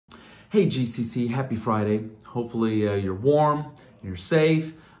Hey GCC, happy Friday. Hopefully you're warm and you're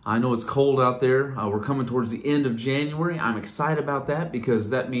safe. I know it's cold out there. We're coming towards the end of January. I'm excited about that because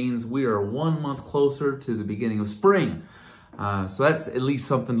that means we are 1 month closer to the beginning of spring. So that's at least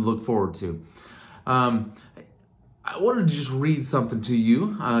something to look forward to. I wanted to just read something to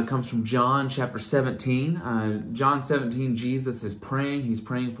you. It comes from John chapter 17. John 17, Jesus is praying. He's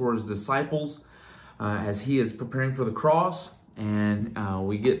praying for his disciples as he is preparing for the cross. And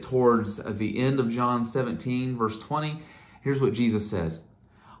we get towards the end of John 17, verse 20. Here's what Jesus says.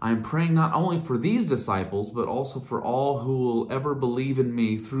 I am praying not only for these disciples, but also for all who will ever believe in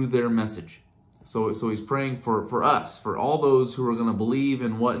me through their message. So he's praying for us, for all those who are going to believe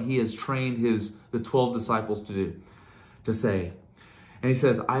in what he has trained the 12 disciples to do, to say. And he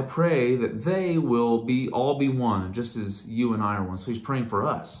says, I pray that they will all be one, just as you and I are one. So he's praying for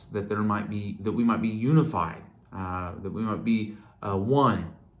us, that we might be unified. That we might be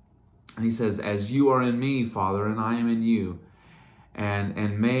one. And he says, as you are in me, Father, and I am in you,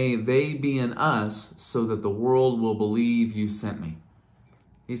 and may they be in us, so that the world will believe you sent me.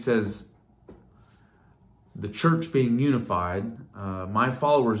 He says, the church being unified, my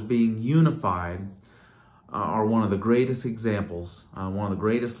followers being unified, are one of the greatest examples, one of the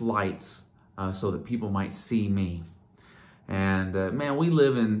greatest lights, so that people might see me. And man, we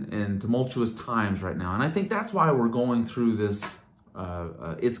live in tumultuous times right now. And I think that's why we're going through this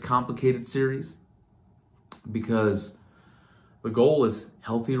It's Complicated series. Because the goal is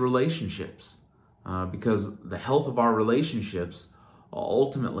healthy relationships. Because the health of our relationships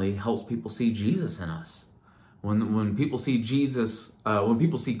ultimately helps people see Jesus in us. When people see Jesus, when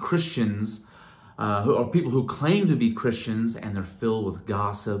people see Christians, or people who claim to be Christians, and they're filled with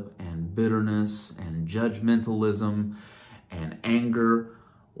gossip and bitterness and judgmentalism and anger,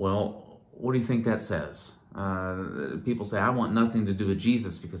 well, what do you think that says? People say, I want nothing to do with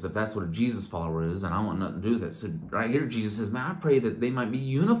Jesus, because if that's what a Jesus follower is, then I want nothing to do with it. So right here, Jesus says, man, I pray that they might be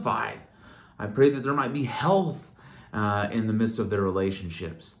unified. I pray that there might be health in the midst of their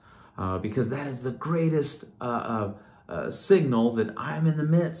relationships, because that is the greatest signal that I'm in the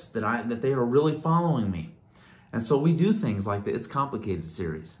midst, that they are really following me. And so we do things like the It's Complicated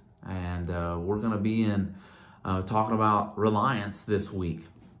series. And we're going to be talking about reliance this week.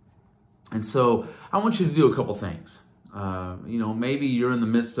 And so I want you to do a couple things. Maybe you're in the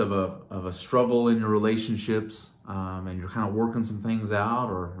midst of a struggle in your relationships, and you're kind of working some things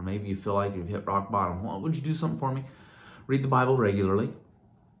out, or maybe you feel like you've hit rock bottom. Well, would you do something for me? Read the Bible regularly,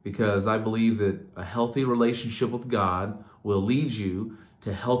 because I believe that a healthy relationship with God will lead you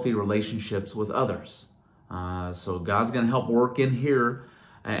to healthy relationships with others. So God's going to help work in here,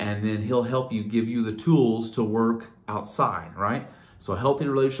 and then he'll help you, give you the tools to work outside, right? So a healthy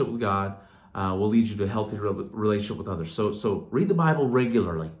relationship with God will lead you to a healthy relationship with others. So read the Bible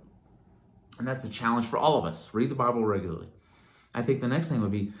regularly. And that's a challenge for all of us. Read the Bible regularly. I think the next thing would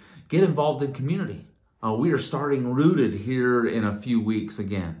be get involved in community. We are starting Rooted here in a few weeks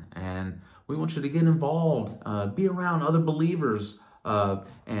again. And we want you to get involved, be around other believers,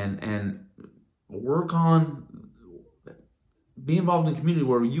 and be involved in community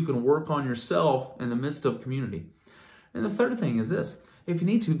where you can work on yourself in the midst of community. And the third thing is this: if you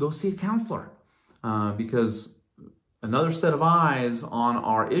need to, go see a counselor, because another set of eyes on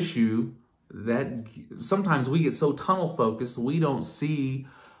our issue, that sometimes we get so tunnel focused we don't see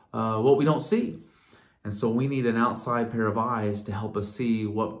what we don't see. And so we need an outside pair of eyes to help us see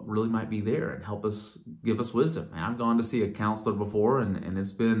what really might be there and help us, give us wisdom. And I've gone to see a counselor before, and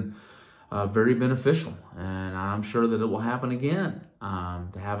it's been very beneficial. And I'm sure that it will happen again,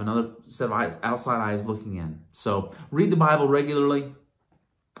 to have another set of eyes, outside eyes looking in. So read the Bible regularly,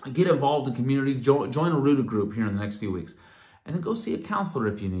 get involved in community, join a Rooted group here in the next few weeks, and then go see a counselor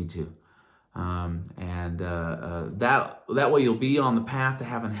if you need to. That way you'll be on the path to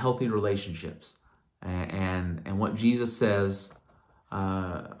having healthy relationships. And what Jesus says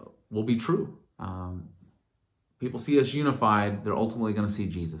will be true. People see us unified, they're ultimately going to see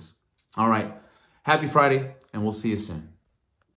Jesus. All right. Happy Friday, and we'll see you soon.